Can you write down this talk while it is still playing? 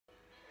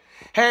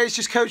Hey, it's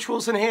just Coach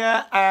Wilson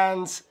here,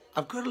 and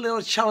I've got a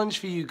little challenge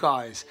for you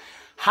guys.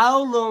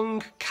 How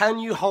long can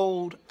you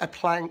hold a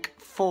plank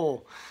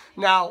for?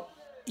 Now,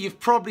 you've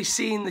probably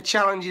seen the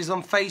challenges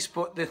on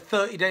Facebook, the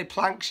 30-day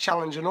planks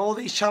challenge, and all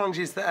these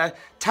challenges that are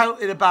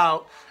touted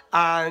about.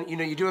 And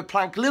you do a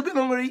plank a little bit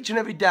longer each and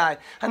every day,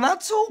 and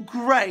that's all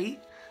great,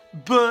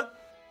 but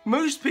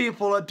most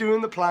people are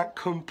doing the plank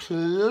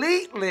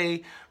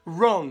completely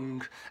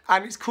wrong,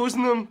 and it's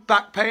causing them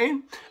back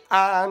pain,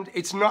 and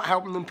it's not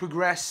helping them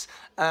progress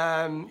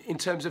in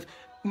terms of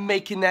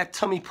making their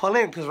tummy pull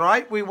in,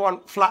 because we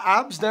want flat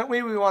abs, don't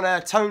we? We want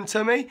a toned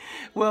tummy.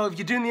 Well, if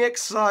you're doing the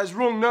exercise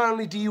wrong, not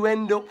only do you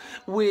end up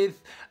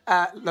with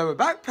lower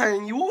back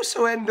pain, you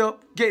also end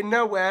up getting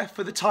nowhere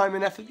for the time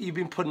and effort that you've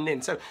been putting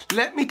in. So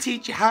let me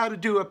teach you how to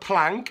do a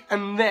plank,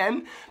 and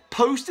then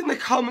post in the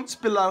comments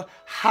below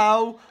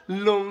how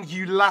long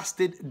you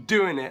lasted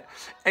doing it.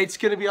 It's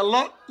going to be a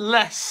lot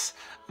less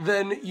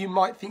than you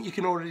might think you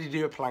can already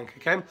do a plank,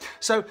 okay?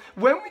 So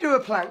when we do a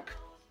plank,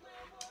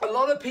 a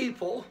lot of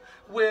people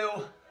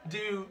will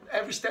do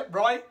every step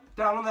right,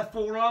 down on their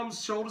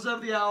forearms, shoulders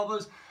over the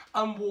elbows,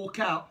 and walk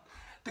out.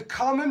 The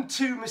common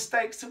two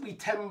mistakes that we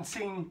tend to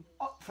see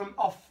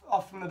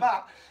off from the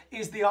bat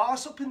is the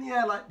arse up in the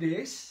air like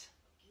this,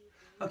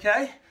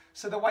 okay?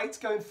 So the weight's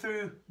going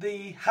through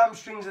the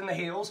hamstrings and the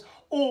heels,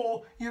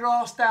 or your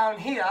arse down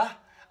here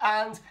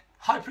and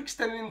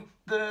hyperextending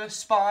the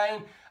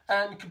spine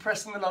and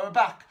compressing the lower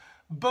back.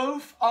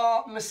 Both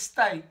are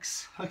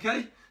mistakes,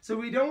 okay? So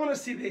we don't want to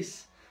see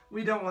this.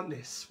 We don't want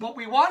this. What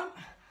we want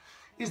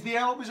is the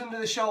elbows under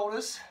the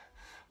shoulders.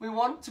 We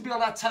want to be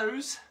on our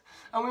toes,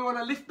 and we want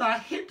to lift our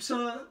hips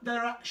so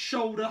they're at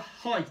shoulder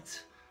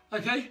height,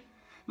 okay?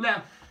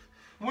 Now,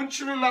 once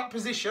you're in that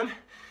position,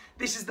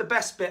 this is the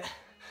best bit.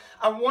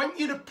 I want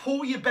you to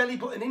pull your belly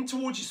button in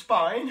towards your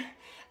spine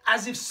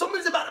as if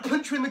someone's about to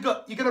punch you in the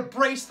gut. You're going to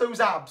brace those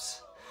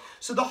abs.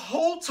 So the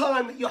whole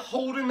time that you're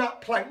holding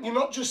that plank, you're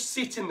not just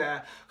sitting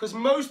there, because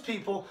most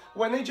people,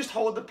 when they just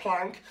hold the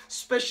plank,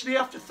 especially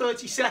after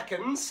 30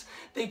 seconds,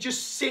 they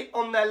just sit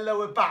on their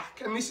lower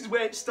back, and this is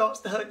where it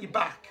starts to hurt your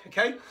back,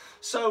 okay?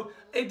 So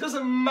it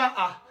doesn't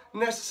matter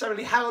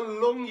necessarily how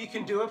long you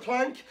can do a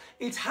plank,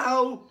 it's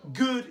how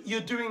good you're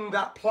doing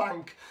that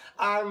plank.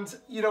 And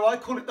I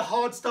call it the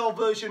hard style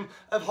version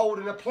of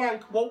holding a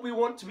plank. What we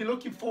want to be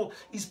looking for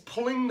is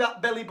pulling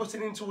that belly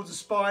button in towards the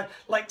spine,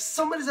 like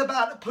somebody's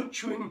about to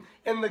punch you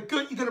in the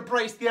gut. You're going to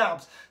brace the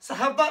abs. So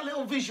have that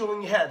little visual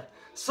in your head.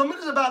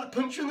 Somebody's about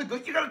to punch you in the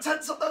gut, you're going to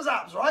tense up those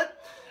abs, right?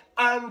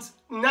 And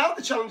now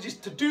the challenge is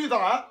to do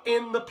that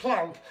in the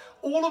plank.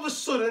 All of a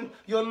sudden,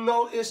 you'll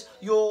notice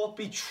you'll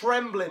be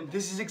trembling.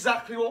 This is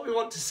exactly what we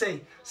want to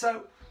see.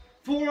 So,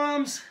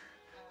 forearms,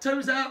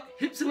 toes out,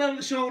 hips along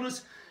the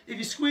shoulders. If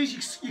you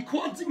squeeze your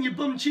quads and your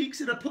bum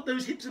cheeks, it'll put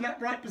those hips in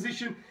that right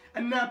position.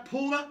 And now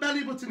pull that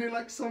belly button in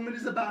like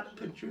somebody's about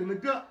to punch you in the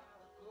gut.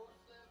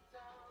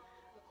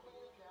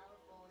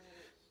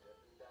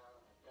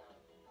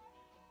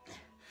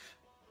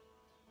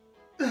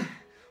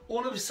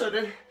 All of a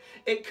sudden,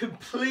 it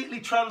completely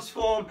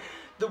transformed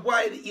the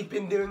way that you've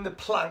been doing the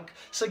plank.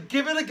 So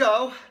give it a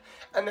go,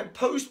 and then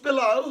post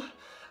below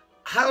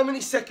how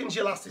many seconds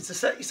you lasted. So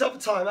set yourself a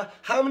timer.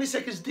 How many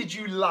seconds did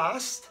you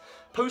last?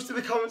 Post in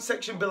the comment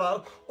section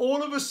below.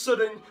 All of a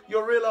sudden,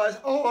 you'll realize,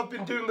 oh, I've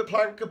been doing the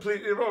plank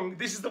completely wrong.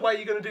 This is the way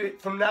you're going to do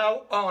it from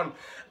now on.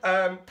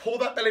 Pull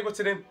that belly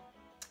button in.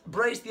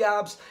 Brace the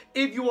abs.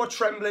 If you are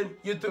trembling,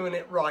 you're doing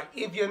it right.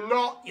 If you're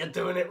not, you're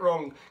doing it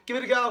wrong. Give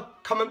it a go.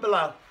 Comment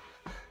below.